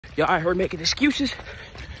Y'all out here making excuses.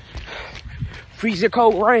 Freezer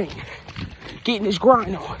cold rain. Getting this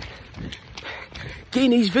grind on.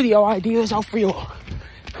 Getting these video ideas out for y'all.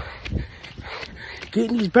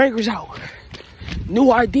 Getting these bangers out.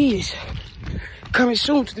 New ideas. Coming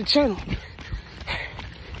soon to the channel.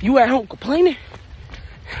 You at home complaining?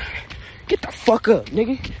 Get the fuck up,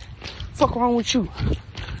 nigga. Fuck wrong with you?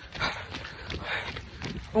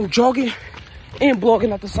 I'm jogging and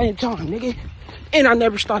blogging at the same time, nigga. And I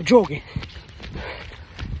never stop jogging.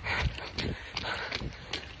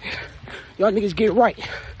 Y'all niggas get right.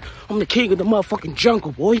 I'm the king of the motherfucking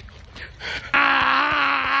jungle, boy.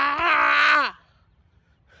 Ah!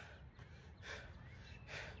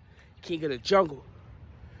 King of the jungle.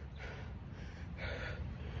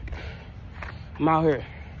 I'm out here.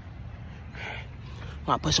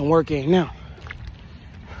 I'll put some work in now.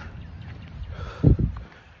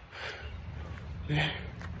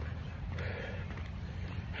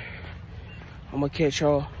 I'm gonna catch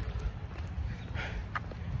y'all.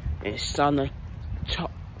 It's time to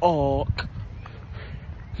talk.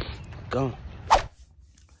 Go.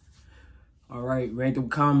 Alright, random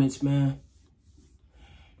comments, man.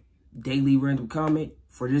 Daily random comment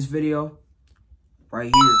for this video.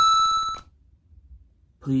 Right here.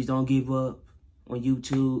 Please don't give up on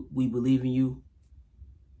YouTube. We believe in you.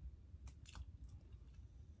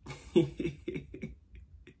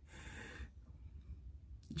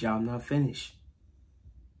 Job not finished.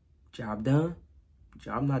 Job done.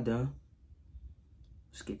 Job not done.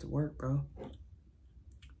 Let's get to work, bro.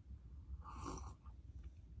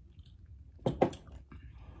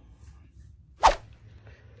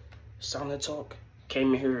 Silent talk.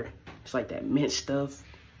 Came in here. It's like that mint stuff.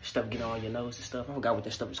 Stuff get on your nose and stuff. I forgot what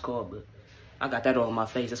that stuff is called, but I got that on my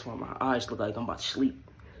face. That's why my eyes look like I'm about to sleep.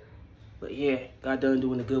 But yeah, got done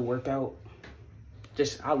doing a good workout.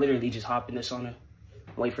 I literally just hop in the sauna,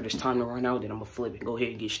 wait for this time to run out, then I'm gonna flip and go ahead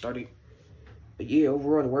and get started. But yeah,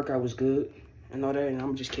 overall the workout was good and all that, and I'm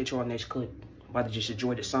gonna just catch y'all next clip. I'm about to just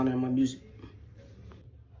enjoy the sauna and my music.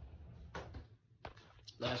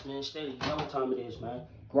 Last man steady. You know what time it is, man.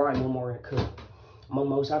 Grind no more and cook. I'm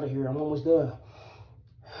almost out of here. I'm almost done.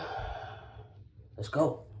 Let's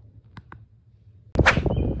go.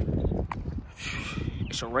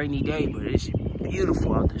 It's a rainy day, but it's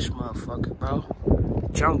beautiful out this motherfucker, bro.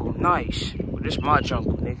 Jungle, nice. But this my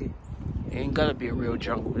jungle, nigga. It ain't gotta be a real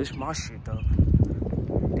jungle. This my shit, though.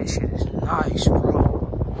 This shit is nice,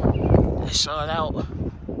 bro. Let's sun out.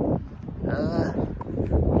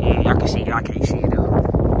 Yeah, y'all can see it. I can't see it,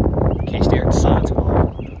 though. Can't stare at the sun too long.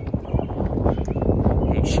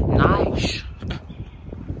 It's nice.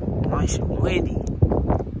 Nice and windy.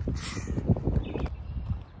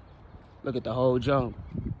 Look at the whole jungle.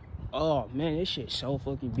 Oh, man, this shit's so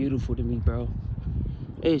fucking beautiful to me, bro.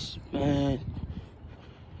 It's, man.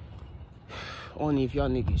 Only if y'all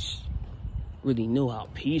niggas really knew how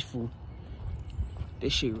peaceful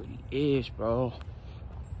this shit really is, bro.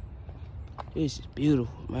 This is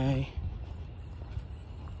beautiful, man.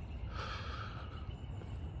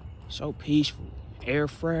 So peaceful. Air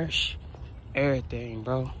fresh. Everything,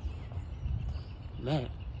 bro. Man.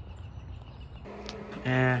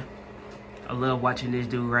 And I love watching this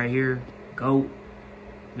dude right here, GOAT.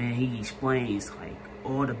 Man, he explains like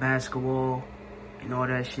all the basketball and all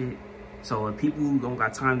that shit. So if people who don't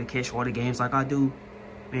got time to catch all the games like I do,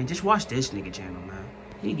 man, just watch this nigga channel, man.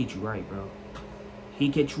 He'll get you right, bro. He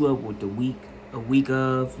catch you up with the a week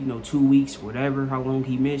of, you know, 2 weeks, whatever, how long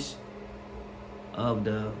he missed of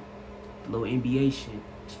the little NBA shit.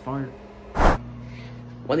 It's fire.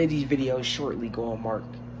 One of these videos shortly gonna mark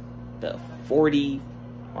the 40,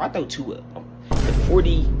 or I throw two up, the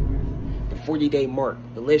 40 day mark.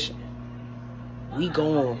 But listen, we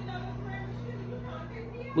going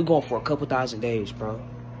for a couple thousand days, bro.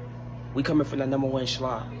 We coming from the #1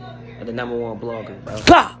 slot, or the #1 blogger, bro.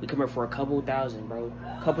 Blah! We coming for a couple thousand, bro.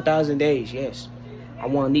 Couple thousand days, yes. I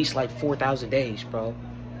want at least like 4,000 days, bro,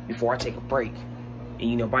 before I take a break. And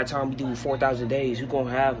you know, by the time we do 4,000 days, we're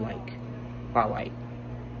gonna have like 100K.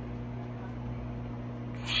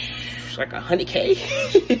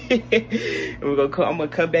 And I'm gonna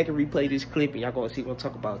come back and replay this clip, and y'all gonna see what I'm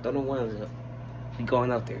talking about. Throw the ones up. We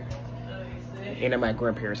going out there. And I'm at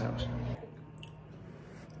grandparents' house.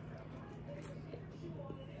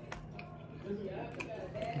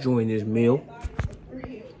 Enjoying this meal.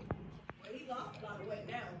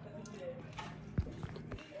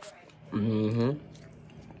 You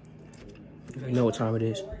know what time it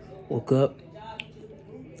is. Woke up,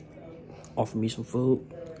 offered me some food.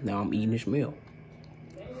 Now I'm eating this meal.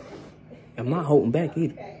 I'm not holding back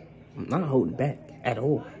either. I'm not holding back at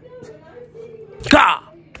all. Gah!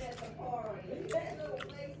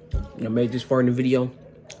 you made this far in the video,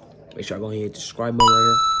 make sure I go ahead and hit the subscribe button right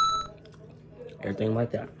here. Everything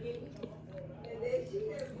like that.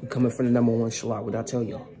 I'm coming for the #1 slot. What I tell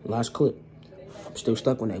y'all? Last clip. I'm still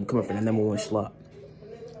stuck on that. I'm coming for the #1 slot.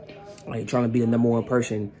 I ain't trying to be the #1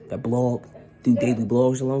 person that do daily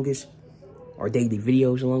blogs the longest. Or daily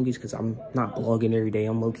videos the longest. Because I'm not blogging every day.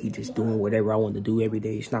 I'm low-key just doing whatever I want to do every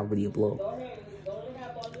day. It's not really a blog.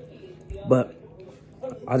 But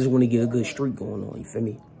I just want to get a good streak going on. You feel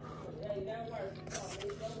me?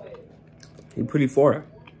 You're pretty far.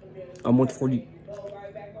 Almost 40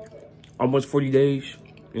 days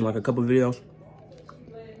in like a couple videos.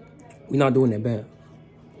 We're not doing that bad.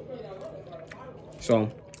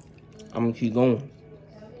 So I'm gonna keep going.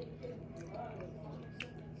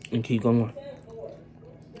 And keep going.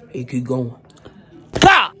 And keep going.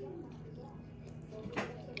 Ha!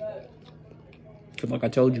 Cause like I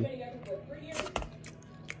told you,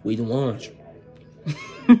 we the ones.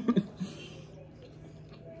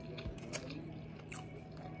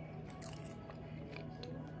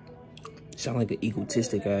 Sound like an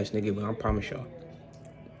egotistic ass nigga, but I promise y'all,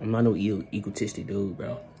 I'm not no egotistic dude,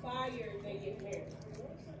 bro.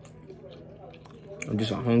 I'm just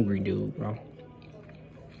a hungry dude, bro.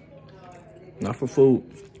 Not for food.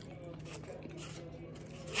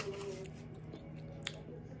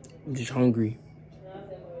 I'm just hungry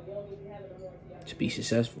to be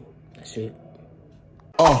successful. That's it.